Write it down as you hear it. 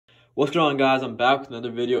What's going on, guys? I'm back with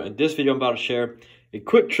another video. In this video, I'm about to share a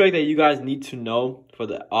quick trick that you guys need to know for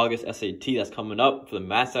the August SAT that's coming up, for the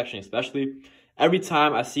math section especially. Every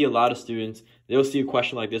time I see a lot of students, they'll see a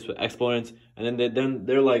question like this with exponents, and then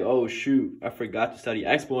they're like, oh shoot, I forgot to study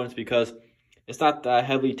exponents because it's not that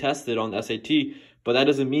heavily tested on the SAT. But that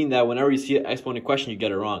doesn't mean that whenever you see an exponent question, you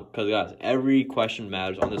get it wrong. Because guys, every question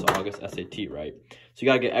matters on this August SAT, right? So you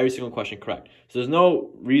gotta get every single question correct. So there's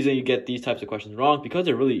no reason you get these types of questions wrong because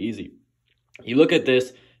they're really easy. You look at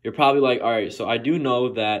this, you're probably like, all right, so I do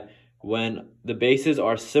know that when the bases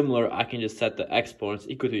are similar, I can just set the exponents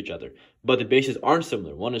equal to each other. But the bases aren't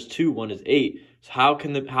similar. One is 2, one is 8. So how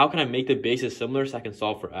can I make the bases similar so I can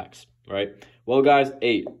solve for x, right? Well, guys,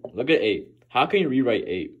 8. Look at 8. How can you rewrite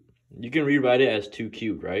 8? You can rewrite it as 2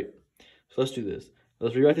 cubed, right? So let's do this.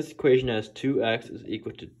 Let's rewrite this equation as 2x is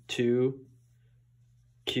equal to 2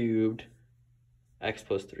 cubed x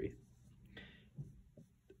plus 3.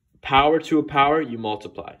 Power to a power, you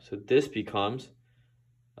multiply. So this becomes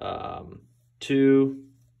 2 to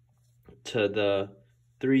the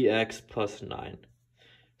 3x plus 9.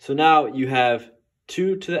 So now you have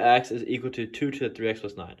 2 to the x is equal to 2 to the 3x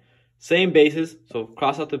plus 9. Same bases, so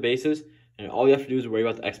cross out the bases, and all you have to do is worry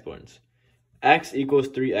about the exponents. X equals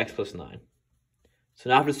 3x plus 9. So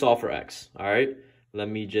now I have to solve for x, all right? Let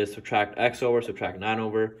me just subtract x over, subtract 9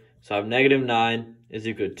 over. So I have negative 9 is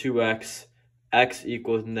equal to 2x. X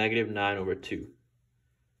equals negative 9 over 2.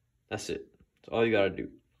 That's it. That's all you got to do.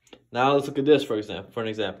 Now let's look at this for an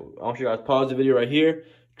example. I want you guys to pause the video right here.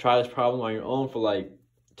 Try this problem on your own for like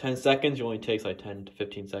 10 seconds. It only takes like 10 to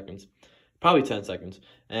 15 seconds. Probably 10 seconds.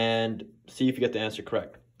 And see if you get the answer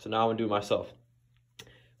correct. So now I'm going to do it myself.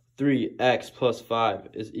 3x plus 5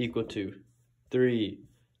 is equal to 3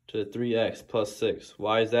 to the 3x plus 6.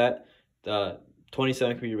 Why is that? The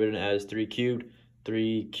 27 can be written as 3 cubed.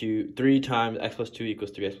 3 times x plus 2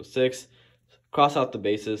 equals 3x plus 6. Cross out the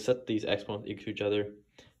bases. Set these exponents equal to each other.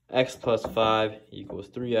 X plus 5 equals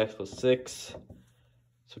 3x plus 6.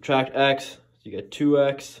 Subtract x, so you get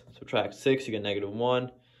 2x. Subtract 6, you get negative 1.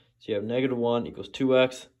 So you have negative 1 equals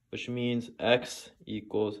 2x, which means x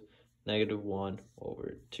equals negative 1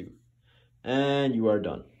 over 2. And you are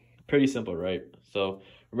done. Pretty simple, right? So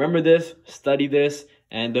remember this, study this,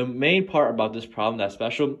 and the main part about this problem that's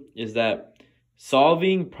special is that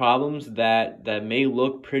solving problems that may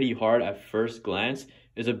look pretty hard at first glance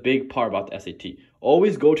is a big part about the SAT.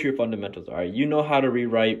 Always go to your fundamentals, all right? You know how to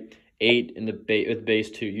rewrite 8 in the with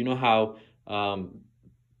base 2. You know how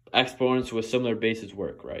exponents with similar bases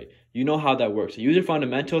work, right? You know how that works. So use your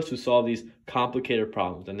fundamentals to solve these complicated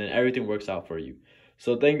problems, and then everything works out for you.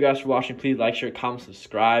 So thank you guys for watching. Please like, share, comment,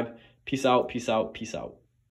 subscribe. Peace out, peace out, peace out.